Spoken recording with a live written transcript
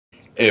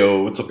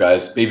Heyo, what's up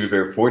guys? Baby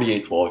Bear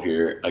 4812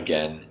 here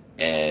again,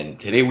 and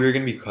today we're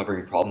going to be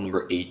covering problem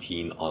number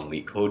 18 on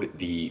Leetcode,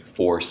 the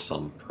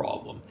four-sum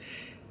problem.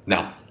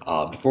 Now,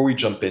 before we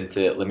jump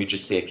into it, let me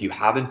just say if you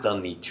haven't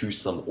done the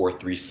two-sum or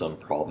three-sum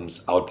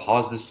problems, I would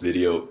pause this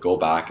video, go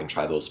back and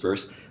try those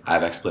first. I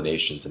have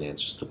explanations and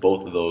answers to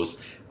both of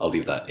those. I'll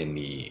leave that in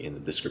the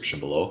description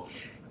below.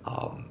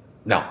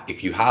 Now,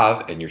 if you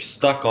have and you're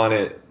stuck on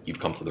it, you've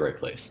come to the right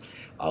place.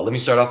 Let me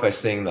start off by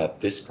saying that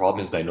this problem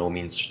is by no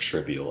means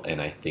trivial,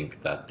 and I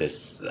think that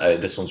this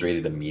one's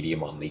rated a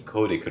medium on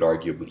Leetcode. It could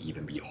arguably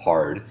even be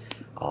hard.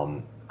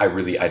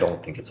 I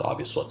don't think it's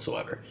obvious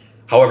whatsoever.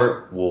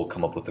 However, we'll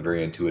come up with a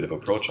very intuitive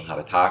approach on how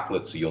to tackle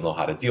it, so you'll know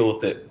how to deal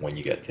with it when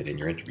you get to it in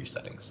your interview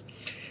settings.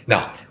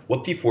 Now,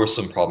 what the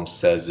four-sum problem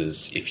says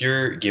is if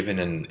you're given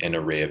an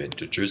array of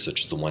integers,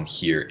 such as the one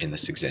here in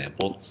this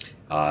example,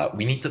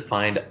 we need to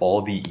find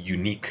all the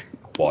unique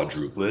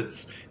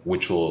quadruplets,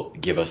 which will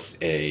give us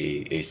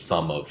a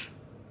sum of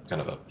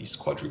these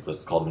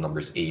quadruplets called the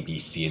numbers A, B,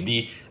 C, and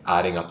D,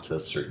 adding up to a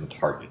certain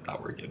target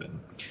that we're given.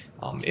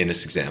 In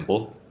this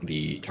example,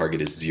 the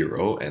target is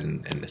 0,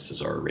 and this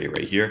is our array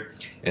right here.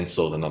 And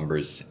so the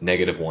numbers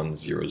 -1,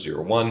 0,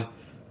 0, 1,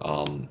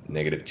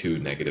 -2,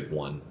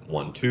 -1,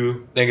 1,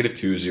 2,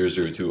 -2, 0,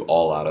 0, 2,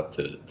 all add up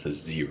to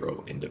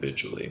 0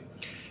 individually.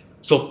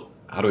 So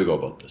how do we go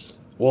about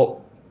this?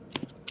 Well,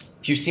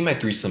 if you see my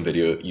three-sum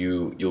video,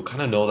 you'll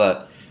kind of know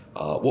that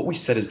what we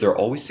said is there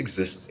always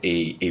exists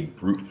a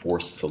brute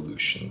force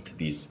solution to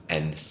these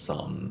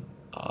n-sum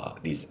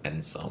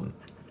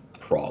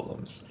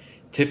problems.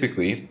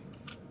 Typically,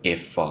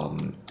 if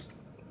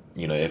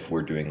if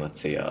we're doing,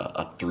 let's say,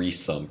 a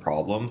three-sum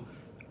problem,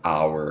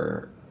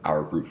 our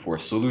brute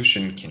force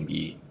solution can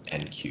be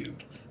n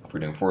cubed. If we're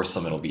doing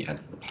four-sum, it'll be n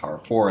to the power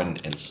 4,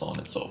 and so on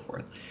and so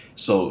forth.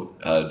 So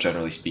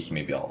generally speaking,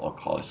 maybe I'll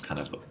call this kind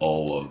of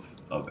O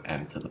of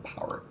m to the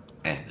power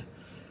n.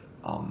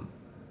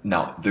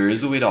 Now, there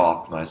is a way to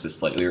optimize this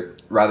slightly, or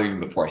rather,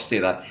 even before I say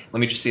that, let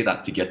me just say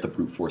that to get the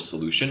brute force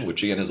solution,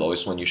 which again is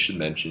always one you should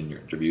mention in your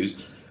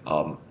interviews,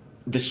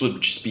 this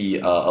would just be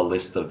a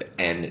list of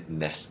n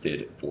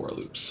nested for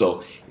loops.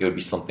 So it would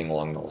be something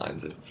along the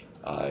lines of,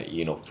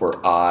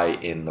 for I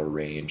in the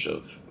range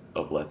of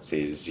let's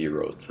say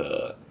 0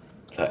 to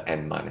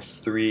n minus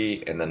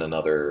 3, and then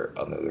another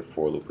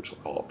for loop which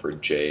we'll call for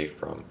j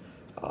from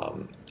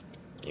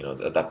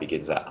that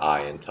begins at I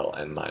until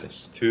n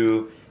minus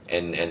 2,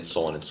 and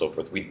so on and so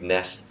forth. We'd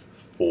nest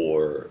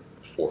for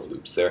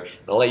loops there.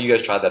 And I'll let you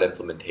guys try that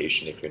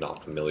implementation if you're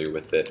not familiar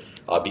with it,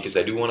 because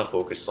I do want to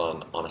focus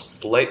on a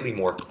slightly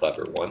more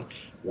clever one,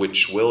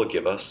 which will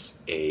give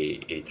us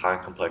a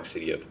time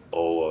complexity of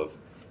O of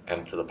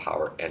m to the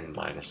power n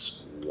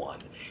minus 1.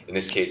 In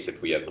this case,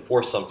 if we have the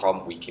four-sum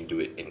problem, we can do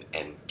it in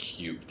n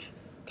cubed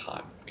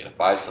time. And if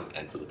I sum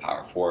n to the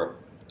power 4,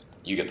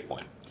 you get the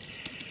point.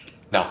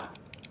 Now,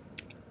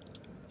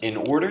 in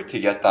order to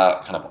get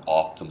that kind of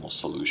optimal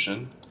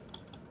solution,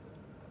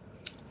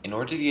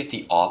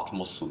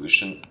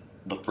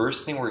 the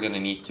first thing we're going to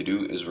need to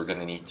do is we're going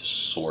to need to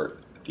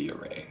sort the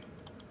array.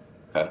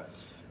 Okay?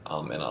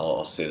 And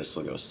I'll say this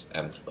will go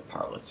m to the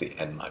power, let's say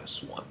n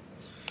minus 1.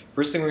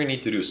 First thing we're going to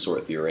need to do is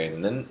sort the array,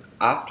 and then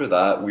after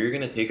that, we're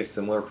going to take a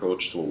similar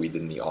approach to what we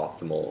did in the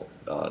optimal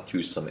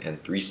two-sum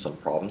and three-sum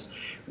problems,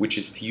 which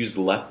is to use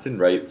left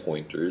and right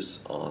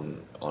pointers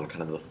on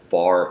kind of the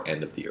far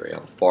end of the array,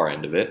 on the far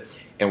end of it,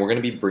 and we're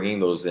going to be bringing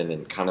those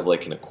in kind of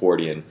like an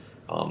accordion,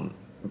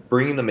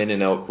 bringing them in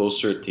and out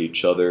closer to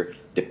each other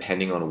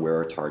depending on where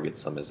our target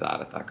sum is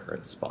at that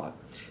current spot.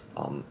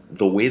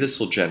 The way this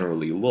will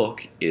generally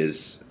look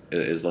is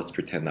let's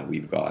pretend that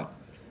we've got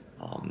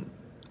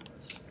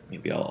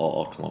maybe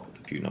I'll come up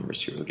with a few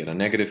numbers here. We'll get a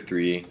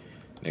 -3,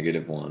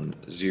 -1,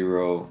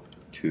 0,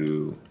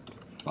 2,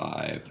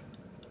 5,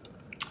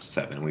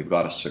 7. We've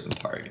got a certain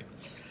target.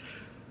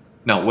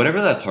 Now,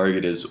 whatever that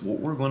target is, what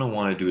we're going to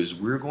want to do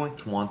is we're going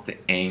to want to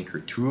anchor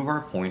two of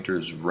our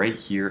pointers right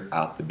here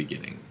at the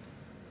beginning.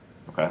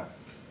 Okay?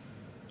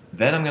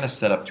 Then I'm going to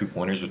set up two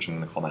pointers, which I'm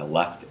going to call my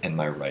left and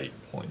my right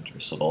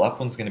pointers. So the left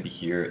one's going to be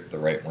here, the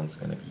right one's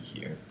going to be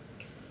here.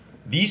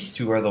 These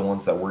two are the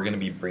ones that we're going to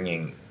be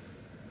bringing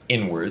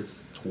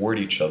inwards toward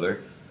each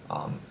other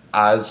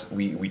as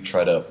we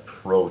try to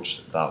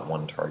approach that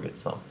one target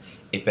sum.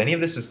 If any of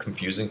this is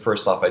confusing,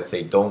 first off, I'd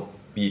say don't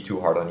be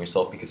too hard on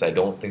yourself, because I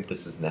don't think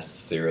this is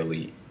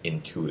necessarily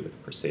intuitive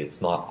per se.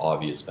 It's not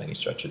obvious by any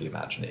stretch of the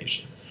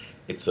imagination.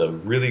 It's a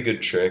really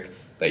good trick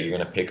that you're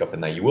going to pick up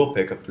and that you will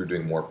pick up through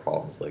doing more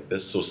problems like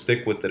this, so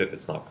stick with it if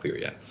it's not clear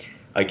yet.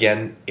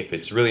 Again, if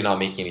it's really not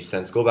making any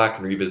sense, go back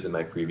and revisit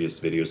my previous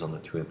videos on the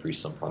two and three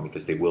sum problem,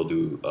 because they will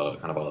do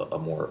kind of a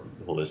more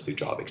holistic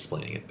job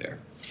explaining it there.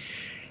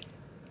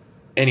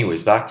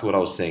 Anyways, back to what I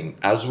was saying.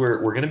 As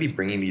we're going to be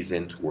bringing these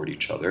in toward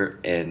each other,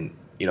 and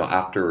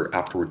after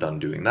we're done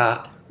doing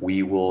that,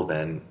 we will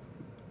then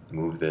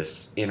move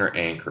this inner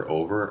anchor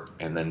over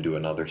and then do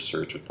another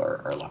search with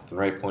our left and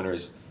right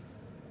pointers,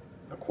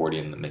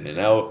 accordion them in and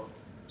out,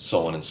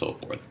 so on and so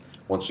forth.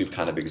 once we've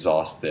kind of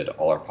exhausted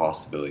all our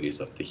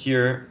possibilities up to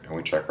here, and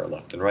we check our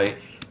left and right,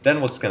 then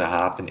what's going to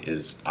happen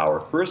is our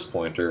first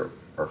pointer,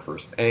 our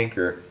first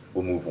anchor,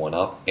 will move one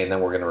up, and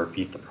then we're going to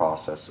repeat the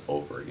process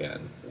over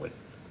again with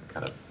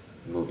kind of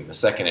moving the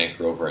second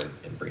anchor over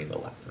and bringing the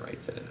left and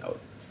rights in and out.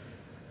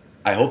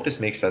 I hope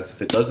this makes sense.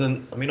 If it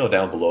doesn't, let me know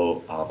down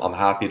below. I'm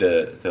happy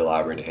to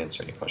elaborate and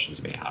answer any questions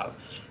you may have.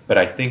 But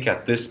I think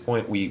at this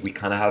point we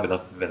kind of have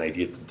enough of an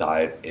idea to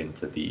dive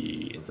into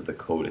the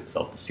code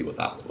itself to see what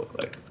that will look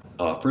like.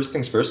 First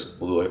things first,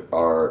 we'll do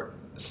our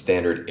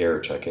standard error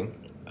checking.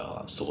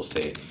 So we'll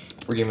say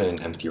if we're given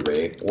an empty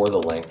array or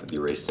the length of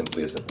the array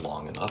simply isn't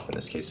long enough. In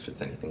this case, if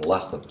it's anything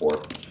less than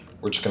 4,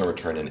 we're just going to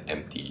return an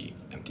empty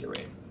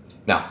array.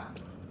 Now,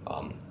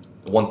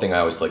 one thing I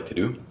always like to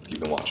do, if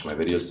you've been watching my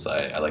videos,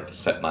 I like to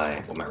set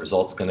what my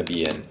result's going to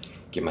be and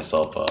give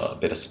myself a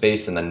bit of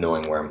space, and then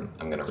knowing where I'm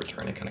going to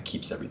return it kind of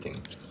keeps everything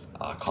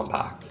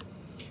compact.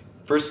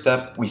 First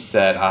step we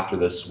said after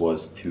this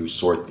was to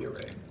sort the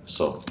array.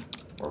 So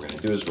what we're going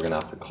to do is we're going to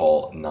have to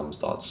call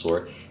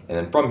nums.sort, and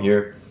then from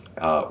here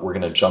we're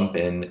going to jump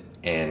in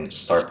and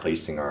start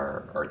placing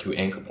our 2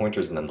 anchor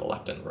pointers and then the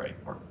left and right,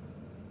 or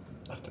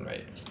left and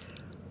right.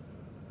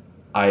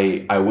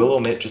 I will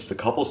omit just a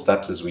couple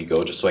steps as we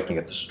go, just so I can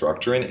get the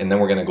structure in, and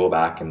then we're going to go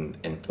back and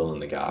fill in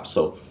the gaps.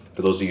 So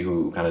for those of you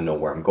who kind of know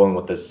where I'm going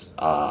with this,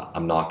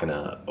 I'm not going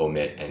to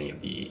omit any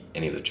of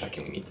the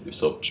checking we need to do.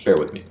 So just bear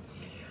with me.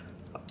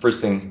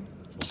 First thing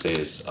we'll say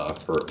is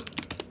for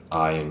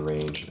I in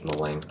range and the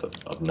length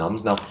of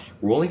nums. Now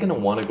we're only going to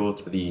want to go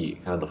to the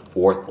kind of the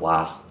 4th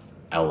last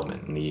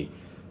element, and the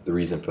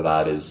reason for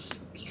that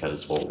is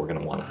because, well, we're going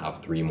to want to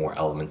have 3 more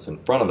elements in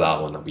front of that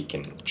one that we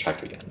can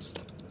check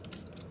against.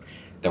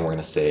 Then we're going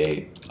to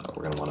say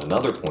we're going to want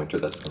another pointer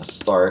that's going to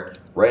start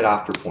right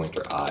after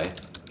pointer I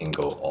and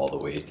go all the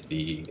way to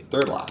the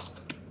 3rd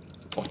last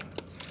point.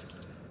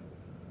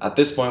 At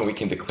this point, we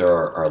can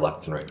declare our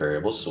left and right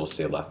variables. So we'll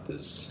say left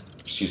is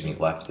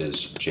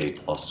j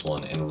plus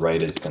 1, and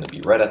right is going to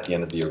be right at the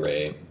end of the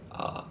array,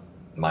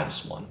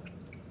 minus 1.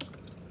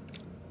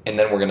 And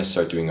then we're going to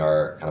start doing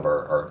our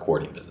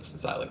accordion business,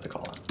 as I like to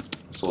call it.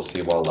 So we'll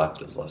say while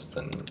left is less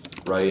than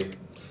right.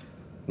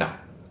 Now,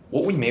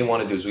 what we may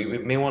want to do is we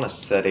may want to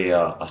set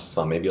a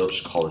sum. Maybe I'll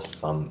just call this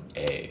sum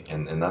A,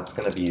 and that's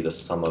going to be the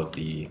sum of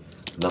the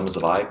nums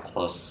of I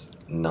plus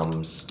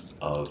nums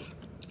of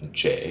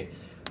j.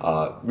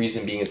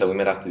 Reason being is that we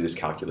might have to do this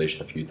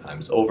calculation a few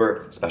times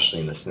over,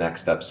 especially in this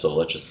next step, so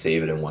let's just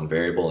save it in one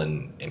variable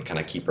and kind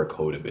of keep our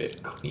code a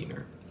bit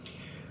cleaner.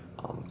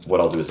 What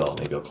I'll do is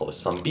maybe I'll call this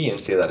sum B and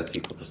say that it's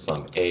equal to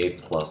sum A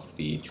plus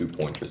the 2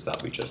 pointers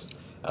that we just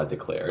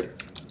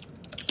declared,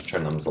 which are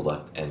nums of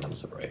left and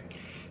nums of right.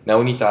 Now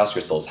we need to ask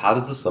ourselves, how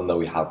does the sum that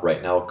we have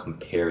right now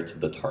compare to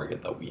the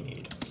target that we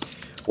need?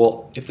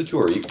 Well, if the 2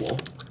 are equal,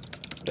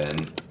 then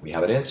we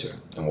have an answer.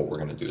 And what we're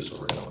going to do is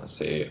we're going to want to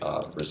say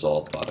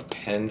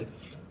result.append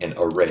an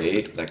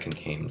array that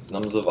contains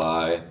nums of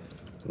I,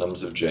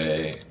 nums of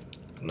j,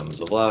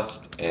 nums of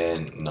left,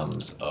 and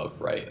nums of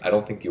right. I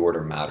don't think the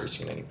order matters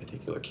here in any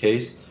particular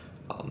case,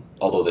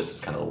 although this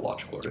is kind of the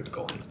logical order to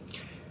go in.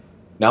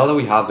 Now that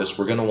we have this,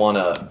 we're going to want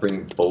to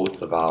bring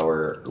both of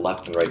our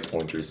left and right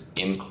pointers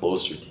in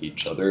closer to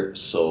each other.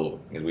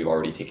 So we've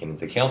already taken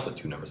into account the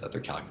 2 numbers that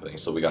they're calculating,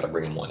 so we got to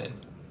bring one in.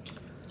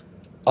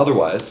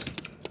 Otherwise,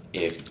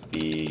 if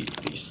the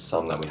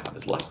sum that we have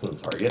is less than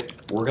the target,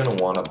 we're going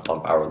to want to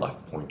bump our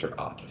left pointer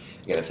up.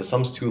 Again, if the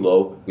sum's too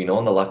low, we know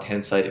on the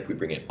left-hand side, if we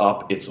bring it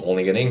up, it's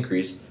only going to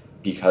increase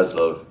because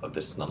of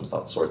this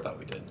nums.sort that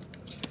we did.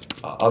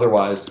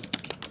 Otherwise,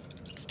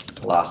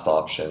 last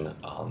option,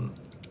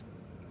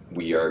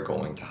 we are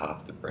going to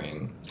have to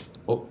bring,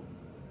 oh,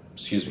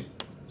 excuse me,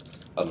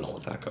 I don't know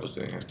what the heck I was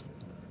doing here.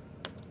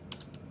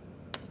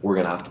 We're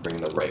going to have to bring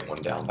the right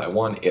one down by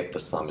 1 if the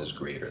sum is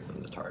greater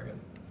than the target.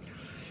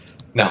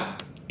 Now,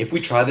 if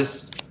we try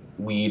this,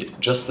 we'd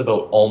just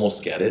about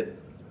almost get it,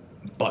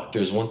 but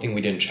there's one thing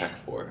we didn't check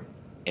for,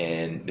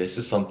 and this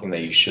is something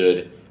that you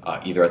should,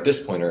 either at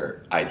this point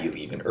or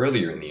ideally even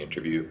earlier in the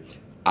interview,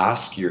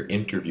 ask your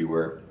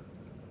interviewer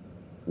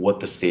what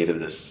the state of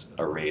this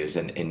array is,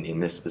 and in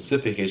this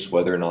specific case,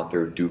 whether or not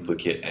there are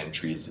duplicate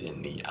entries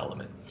in the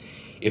element.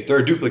 If there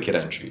are duplicate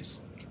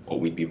entries, what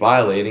we'd be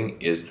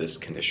violating is this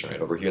condition right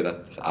over here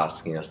that's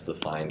asking us to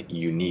find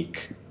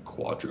unique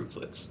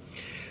quadruplets.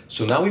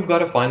 So now we've got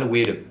to find a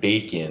way to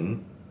bake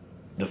in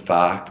the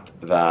fact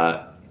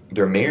that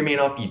there may or may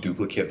not be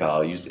duplicate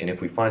values, and if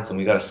we find some,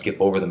 we got to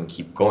skip over them and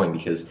keep going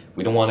because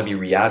we don't want to be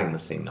re-adding the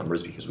same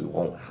numbers because we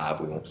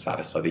won't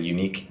satisfy the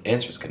unique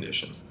answers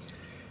condition.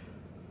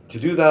 To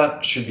do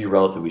that should be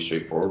relatively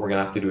straightforward. We're going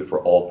to have to do it for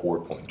all 4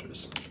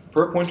 pointers.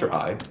 For a pointer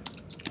I,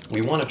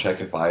 we want to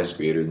check if I is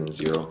greater than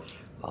 0,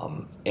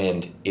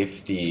 and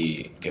if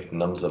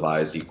nums of I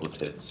is equal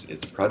to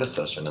its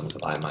predecessor, nums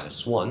of I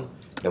minus 1,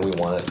 then we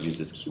want to use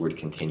this keyword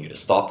continue to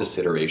stop this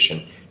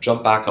iteration,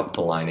 jump back up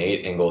to line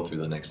 8, and go through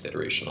the next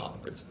iteration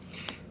onwards.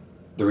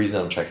 The reason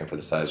I'm checking for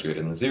the size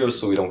greater than 0 is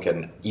so we don't get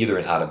either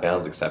an out of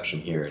bounds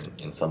exception here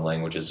in some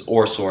languages,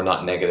 or so we're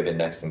not negative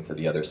indexing to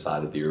the other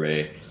side of the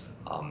array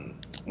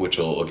which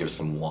will give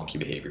some wonky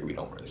behavior we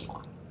don't really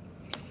want.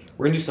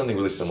 We're going to do something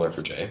really similar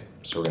for j.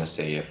 So we're going to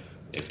say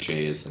if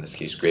j is, in this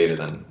case, greater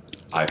than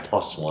I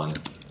plus 1,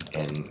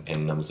 and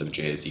nums of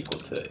j is equal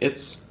to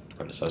its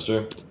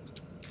predecessor,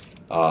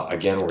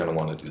 again, we're going to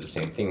want to do the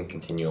same thing,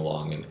 continue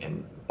along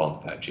and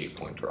bump that j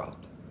pointer up.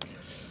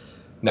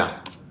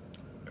 Now,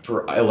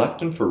 for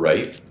left and for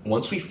right,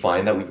 once we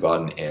find that we've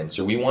got an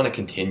answer, we want to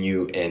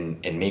continue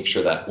and make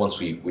sure that once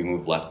we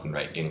move left and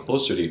right in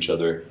closer to each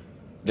other,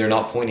 they're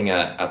not pointing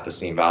at the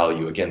same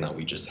value again that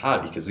we just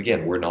had, because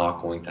again, we're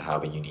not going to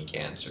have a unique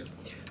answer.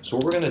 So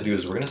what we're going to do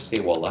is we're going to say,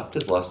 well, left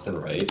is less than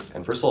right,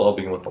 and first of all, I'll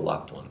begin with the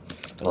left one.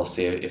 And I'll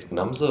say if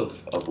nums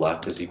of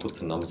left is equal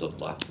to nums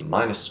of left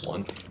minus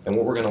 1, then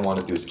what we're going to want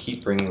to do is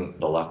keep bringing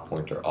the left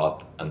pointer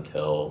up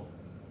until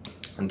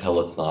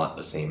it's not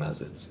the same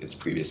as its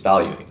previous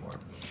value anymore.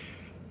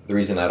 The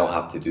reason I don't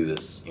have to do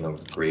this,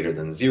 greater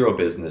than 0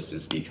 business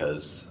is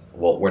because,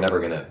 well, we're never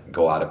going to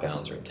go out of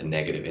bounds or into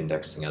negative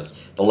indexing,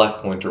 as the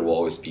left pointer will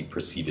always be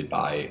preceded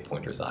by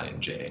pointers I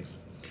and j.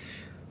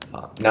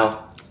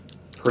 Now,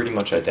 pretty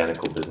much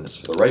identical business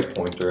for the right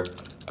pointer.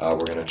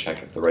 We're going to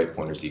check if the right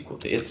pointer is equal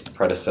to its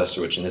predecessor,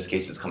 which in this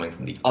case is coming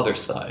from the other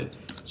side.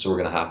 So we're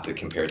going to have to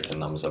compare it to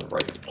nums of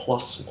right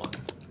plus 1.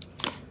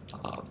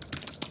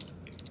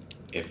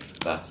 If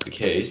that's the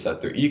case,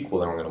 that they're equal,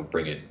 then we're going to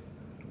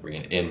bring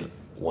it in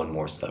one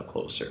more step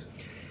closer.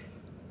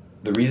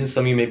 The reason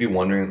some of you may be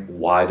wondering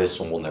why this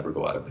one will never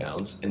go out of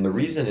bounds, and the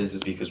reason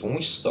is because when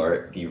we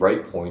start, the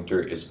right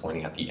pointer is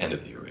pointing at the end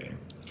of the array.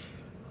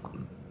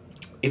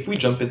 If we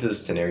jump into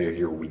this scenario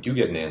here where we do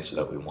get an answer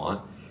that we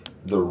want,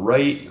 the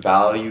right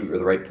value or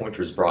the right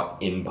pointer is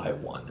brought in by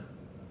 1.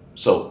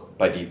 So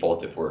by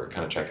default, if we're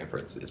kind of checking for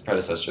its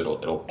predecessor,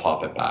 it'll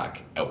pop it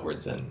back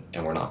outwards, and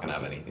we're not going to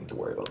have anything to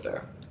worry about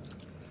there.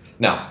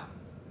 Now,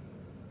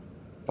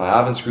 if I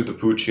haven't screwed the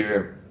pooch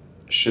here,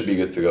 should be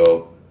good to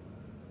go.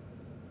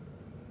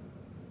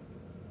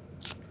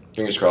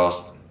 Fingers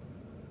crossed,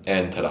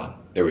 and ta-da,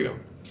 there we go.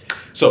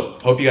 So,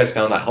 hope you guys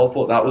found that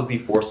helpful. That was the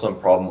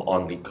four-sum problem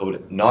on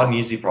Leetcode. Not an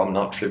easy problem,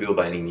 not trivial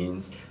by any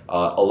means.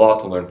 A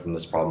lot to learn from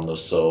this problem though,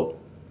 so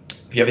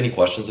if you have any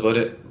questions about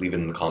it, leave it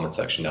in the comment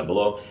section down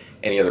below.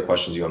 Any other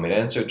questions you want me to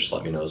answer, just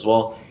let me know as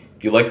well.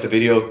 If you liked the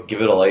video,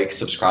 give it a like,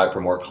 subscribe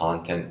for more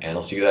content, and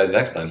I'll see you guys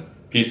next time.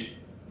 Peace.